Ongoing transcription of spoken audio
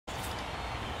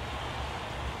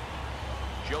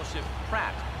Joseph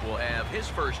Pratt will have his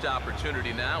first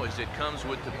opportunity now as it comes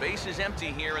with the bases empty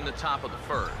here in the top of the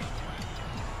first.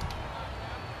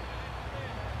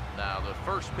 Now the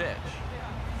first pitch.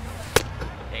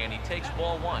 And he takes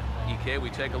ball one. EK, we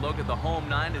take a look at the home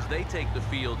nine as they take the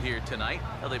field here tonight.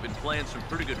 Well, they've been playing some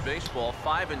pretty good baseball,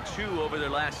 5-2 over their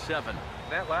last 7.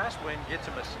 That last win gets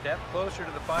them a step closer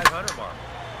to the 500 mark.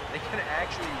 They can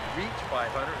actually reach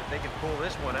 500 if they can pull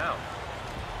this one out.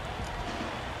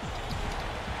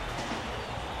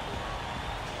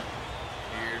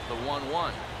 Here's the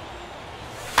 1-1.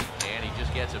 And he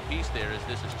just gets a piece there as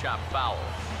this is chopped foul.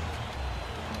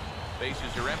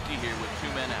 Bases are empty here with 2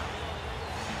 men out.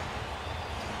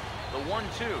 The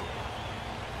 1-2.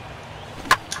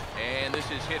 And this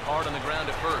is hit hard on the ground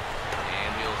at first.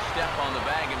 And he'll step on the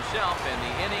bag himself, and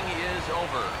the inning is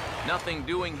over. Nothing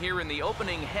doing here in the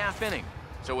opening half inning.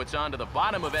 So it's on to the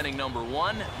bottom of inning number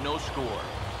 1, no score.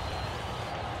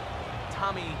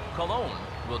 Tommy Colon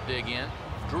will dig in.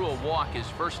 Drew a walk his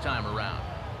first time around.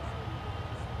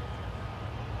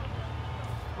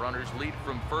 Runners lead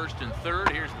from first and third.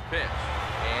 Here's the pitch.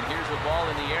 And here's a ball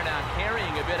in the air now,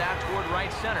 carrying a bit out toward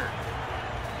right center.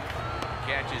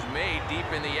 Catch is made deep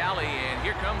in the alley, and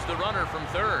here comes the runner from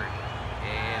third.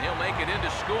 And he'll make it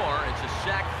into score. It's a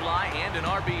sac fly and an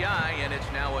RBI, and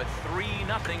it's now a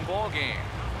 3-0 ball game.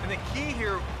 And the key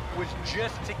here was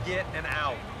just to get an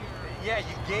out. Yeah,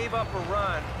 you gave up a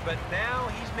run, but now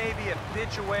he's maybe a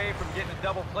pitch away from getting a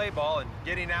double play ball and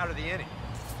getting out of the inning.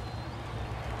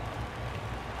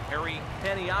 Harry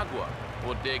Paniagua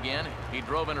will dig in. He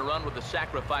drove in a run with the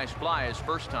sacrifice fly his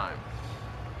first time.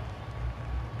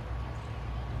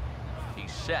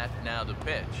 He's set. Now the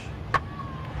pitch.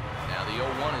 Now the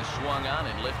 0-1 is swung on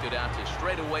and lifted out to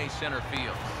straightaway center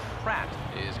field. Pratt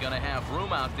is going to have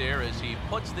room out there as he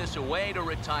puts this away to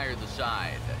retire the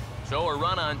side. So a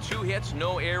run on 2 hits,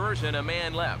 no errors, and a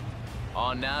man left.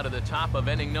 On now to the top of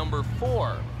inning number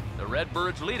 4. The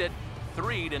Redbirds lead it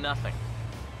 3-0.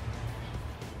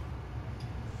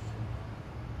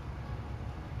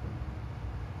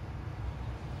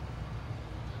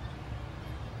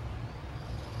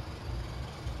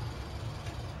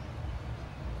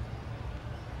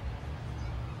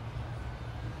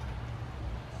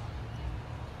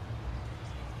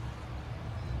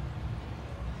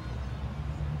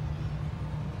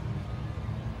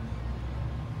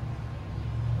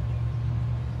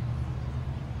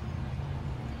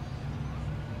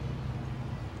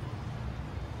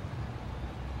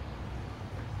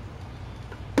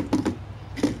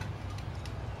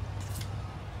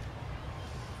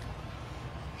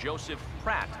 Joseph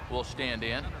Pratt will stand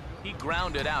in. He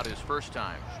grounded out his first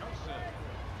time.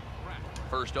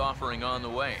 First offering on the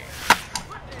way.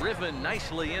 Driven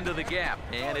nicely into the gap,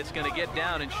 and it's going to get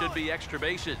down and should be extra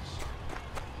bases.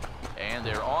 And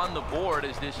they're on the board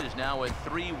as this is now a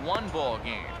 3-1 ball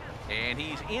game. And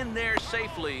he's in there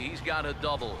safely. He's got a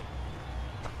double.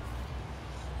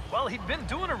 Well, he'd been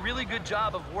doing a really good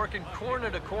job of working corner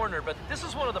to corner, but this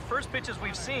is one of the first pitches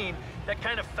we've seen that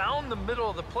kind of found the middle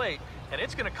of the plate, and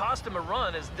it's going to cost him a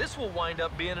run as this will wind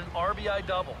up being an RBI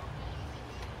double.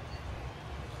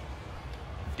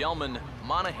 Delman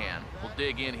Monahan will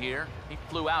dig in here. He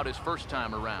flew out his first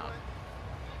time around.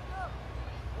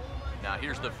 Now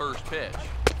here's the first pitch.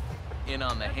 In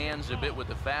on the hands a bit with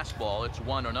the fastball. It's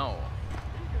 1-0.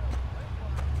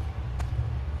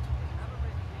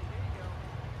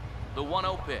 The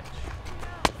 1-0 pitch.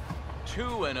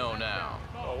 2-0 now.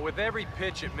 Oh, with every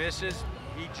pitch it misses,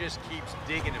 he just keeps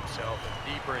digging himself a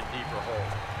deeper and deeper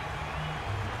hole.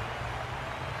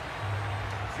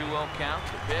 2-0 count.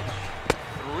 The pitch.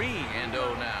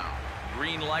 3-0 now.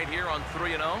 Green light here on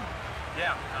 3-0.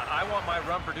 Yeah, I want my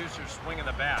run producer swinging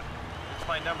the bat. It's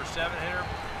my number 7 hitter.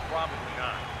 Probably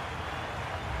not.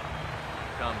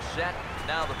 Comes set.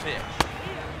 Now the pitch.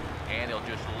 And he'll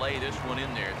just lay this one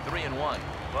in there. 3-1.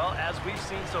 Well, as we've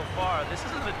seen so far, this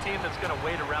isn't a team that's going to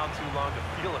wait around too long to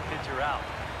feel a pitcher out.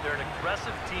 They're an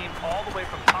aggressive team all the way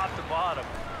from top to bottom.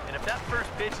 And if that first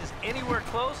pitch is anywhere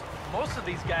close, most of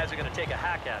these guys are going to take a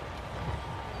hack at it.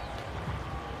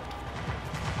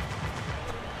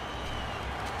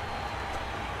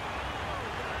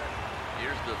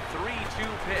 Here's the 3-2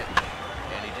 pitch.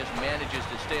 And he just manages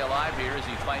to stay alive here as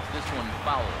he fights this one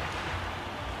foul.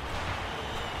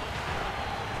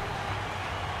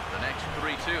 The next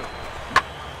 3-2.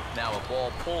 Now a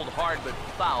ball pulled hard but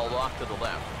fouled off to the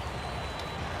left.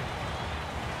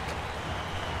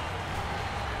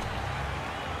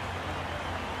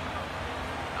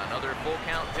 Another full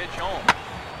count pitch home.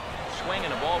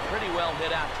 Swinging a ball pretty well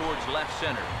hit out towards left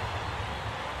center.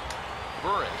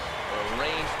 Burris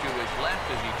Range to his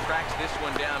left as he tracks this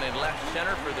one down in left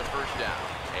center for the first down.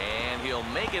 And he'll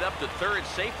make it up to third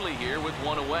safely here with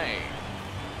one away.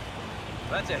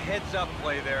 That's a heads-up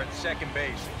play there at second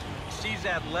base. He sees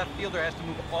that left fielder has to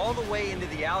move all the way into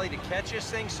the alley to catch this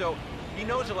thing, so he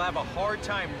knows he'll have a hard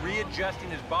time readjusting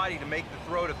his body to make the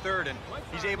throw to third, and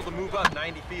he's able to move up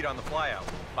 90 feet on the flyout.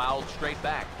 Fouled straight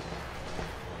back.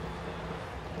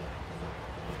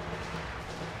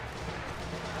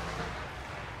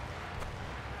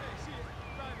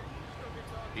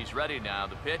 He's ready now.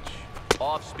 The pitch,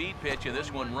 off-speed pitch, and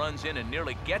this one runs in and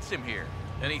nearly gets him here.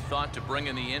 Any thought to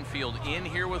bringing the infield in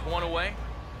here with one away?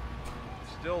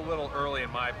 Still a little early in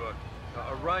my book.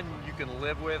 A run you can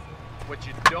live with. What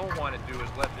you don't want to do is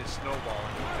let this snowball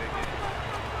into a big inning.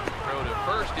 Throw to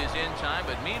first is in time,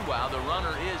 but meanwhile the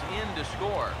runner is in to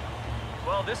score.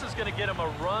 Well, this is going to get him a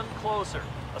run closer.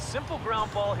 A simple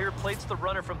ground ball here plates the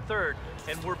runner from third,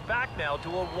 and we're back now to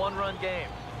a one-run game.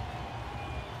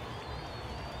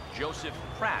 Joseph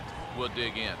Pratt will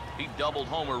dig in. He doubled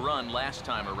homer run last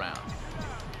time around.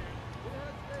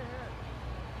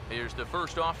 Here's the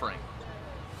first offering.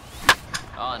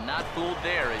 Not fooled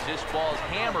there as this ball's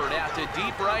hammered out to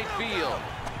deep right field.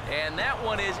 And that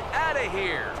one is out of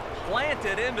here.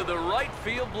 Planted into the right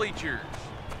field bleachers.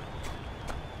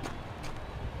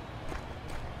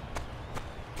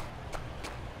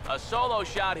 A solo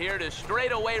shot here to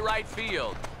straightaway right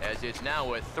field as it's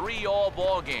now a 3-all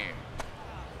ball game.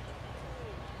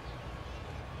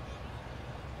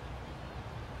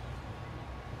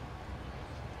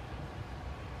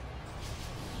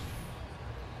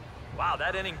 Wow,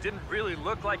 that inning didn't really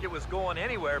look like it was going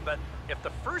anywhere, but if the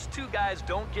first two guys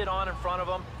don't get on in front of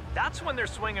them, that's when they're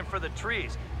swinging for the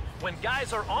trees. When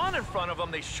guys are on in front of them,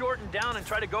 they shorten down and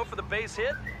try to go for the base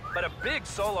hit, but a big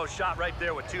solo shot right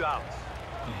there with 2 outs.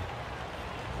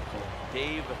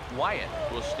 Dave Wyatt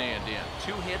will stand in.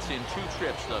 2 hits in 2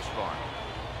 trips thus far.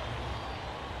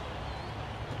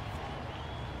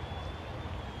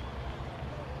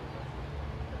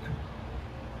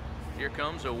 Here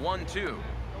comes a 1-2.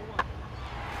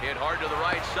 Hit hard to the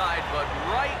right side, but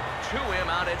right to him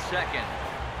out at second.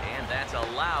 And that's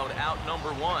a loud out number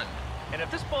 1. And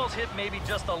if this ball's hit maybe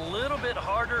just a little bit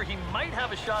harder, he might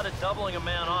have a shot at doubling a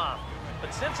man off.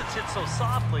 But since it's hit so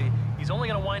softly, he's only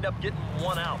going to wind up getting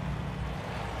 1 out.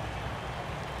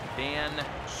 Dan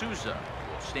Souza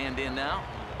will stand in now.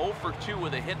 0 for 2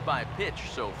 with a hit by pitch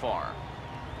so far.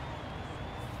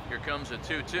 Here comes a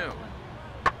 2-2.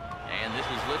 And this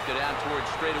is lifted out towards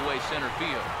straightaway center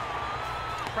field.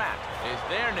 Pratt is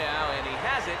there now, and he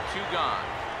has it. 2 gone.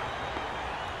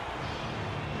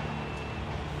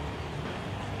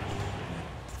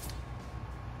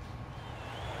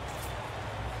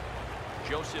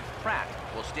 Joseph Pratt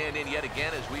will stand in yet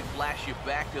again as we flash you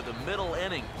back to the middle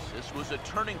innings. This was a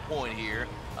turning point here,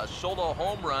 a solo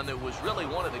home run that was really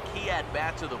one of the key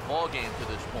at-bats of the ball game to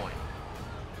this point.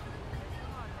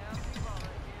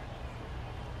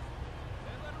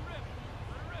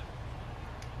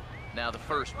 Now the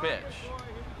first pitch.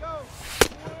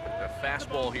 A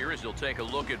fastball here as he'll take a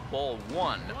look at ball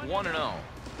 1, 1-0.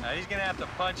 Now he's going to have to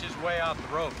punch his way off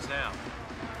the ropes now.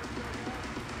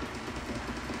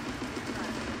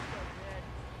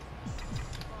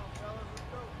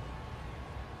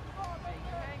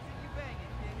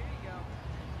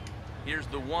 Here's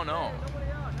the 1-0.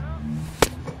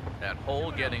 That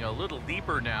hole getting a little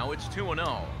deeper now. It's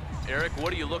 2-0. Eric,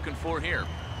 what are you looking for here?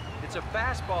 It's a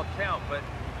fastball count, but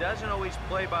he doesn't always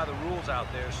play by the rules out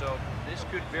there, so this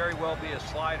could very well be a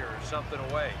slider or something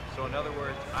away. So in other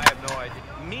words, I have no idea.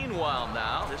 Meanwhile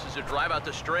now, this is a drive out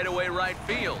to straightaway right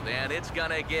field, and it's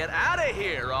going to get out of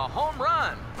here. A home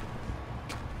run.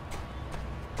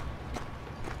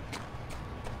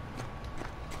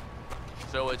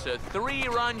 So it's a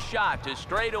 3-run shot to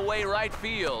straightaway right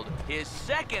field. His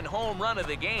second home run of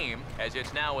the game, as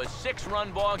it's now a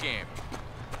 6-run ball game.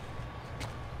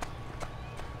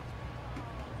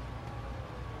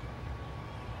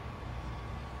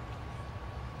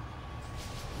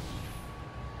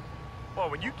 Well,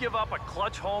 when you give up a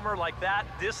clutch homer like that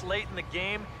this late in the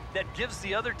game that gives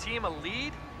the other team a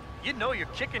lead, you know you're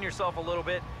kicking yourself a little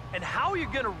bit. And how are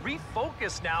you going to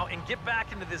refocus now and get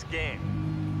back into this game?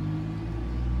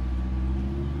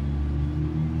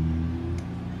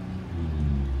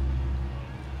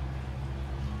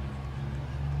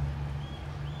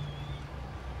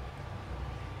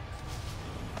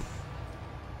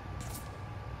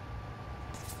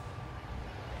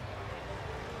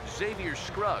 Xavier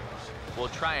Scruggs will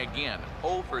try again.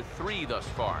 0 for 3 thus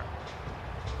far.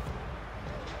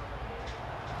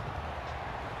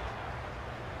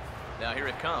 Now here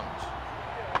it comes.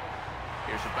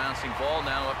 Here's a bouncing ball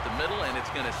now up the middle, and it's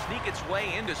going to sneak its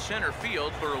way into center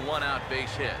field for a one-out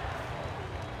base hit.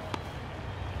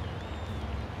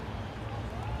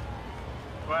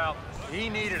 Well, he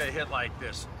needed a hit like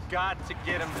this. Got to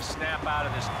get him to snap out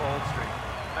of this cold streak.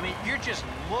 I mean, you're just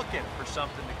looking for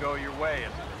something to go your way.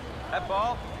 And that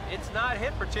ball, it's not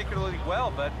hit particularly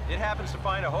well, but it happens to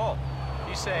find a hole.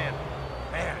 He's saying,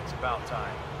 man, it's about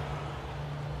time.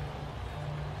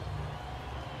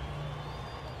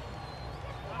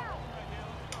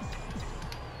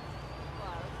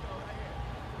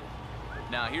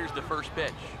 Now here's the first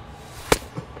pitch.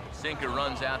 Sinker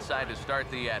runs outside to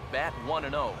start the at-bat,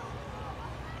 1-0.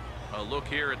 A look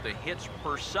here at the hits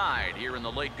per side here in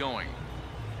the late going.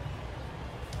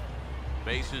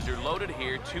 Bases are loaded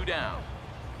here, 2 down.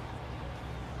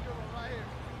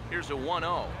 Here's a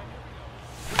 1-0.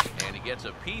 And he gets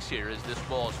a piece here as this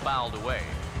ball is fouled away.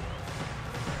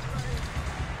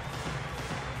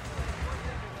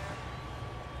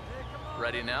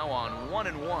 Ready now on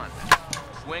 1-1.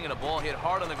 Swing and a ball hit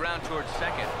hard on the ground towards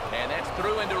second. And that's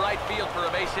through into right field for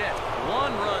a base hit.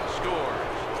 1 run scores.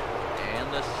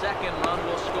 And the second run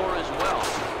will score as well.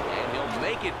 And he'll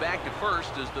make it back to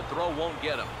first as the throw won't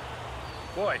get him.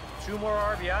 Boy, 2 more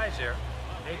RBIs there.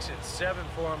 Makes it 7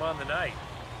 for him on the night.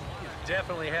 He's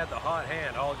definitely had the hot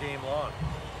hand all game long.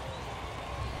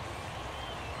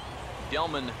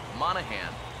 Delman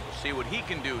Monahan will see what he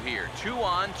can do here. 2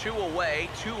 on, 2 away,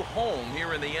 2 home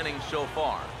here in the inning so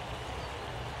far.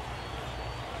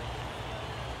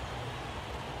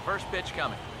 First pitch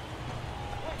coming.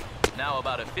 Now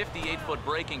about a 58-foot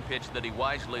breaking pitch that he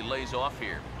wisely lays off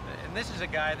here. And this is a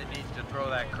guy that needs to throw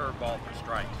that curveball for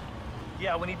strikes.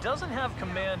 Yeah, when he doesn't have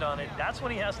command on it, that's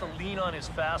when he has to lean on his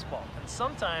fastball. And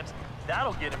sometimes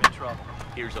that'll get him in trouble.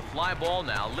 Here's a fly ball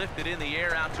now lifted in the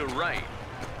air out to right.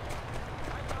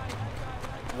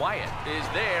 Wyatt is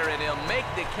there, and he'll make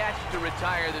the catch to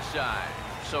retire the side.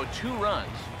 So 2 runs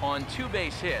on 2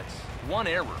 base hits, 1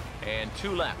 error, and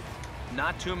 2 left.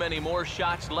 Not too many more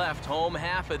shots left. Home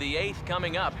half of the 8th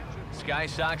coming up. Sky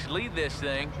Sox lead this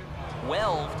thing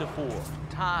 12-4.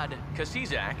 Todd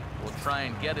Kasizak will try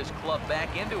and get his club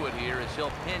back into it here as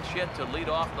he'll pinch hit to lead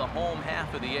off the home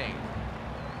half of the 8th.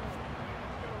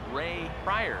 Ray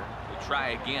Pryor will try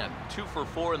again. 2 for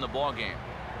 4 in the ballgame.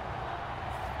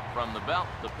 From the belt,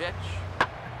 the pitch.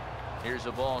 Here's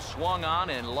a ball swung on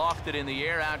and lofted in the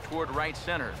air out toward right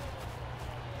center.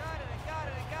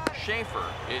 Schaefer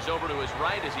is over to his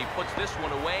right as he puts this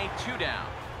one away, 2 down.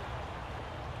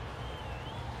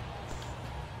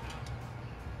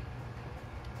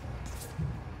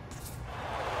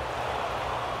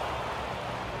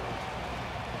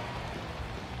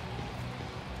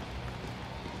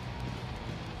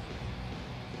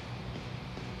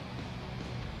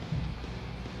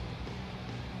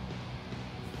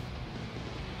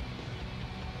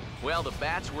 Well, the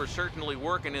bats were certainly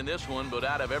working in this one, but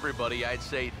out of everybody, I'd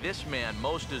say this man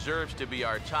most deserves to be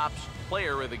our top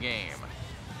player of the game.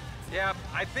 Yeah,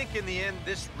 I think in the end,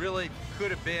 this really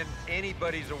could have been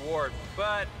anybody's award,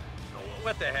 but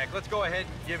what the heck? Let's go ahead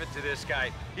and give it to this guy.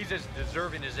 He's as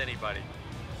deserving as anybody.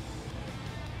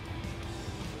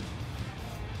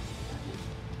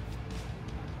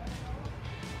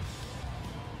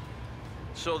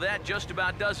 So that just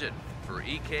about does it. For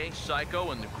EK,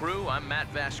 Psycho, and the crew, I'm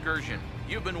Matt Vasgersian.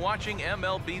 You've been watching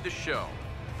MLB The Show.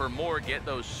 For more, get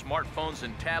those smartphones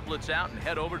and tablets out and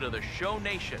head over to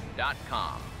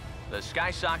theshownation.com. The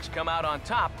Sky Sox come out on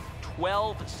top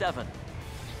 12-7.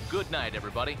 Good night,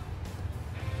 everybody.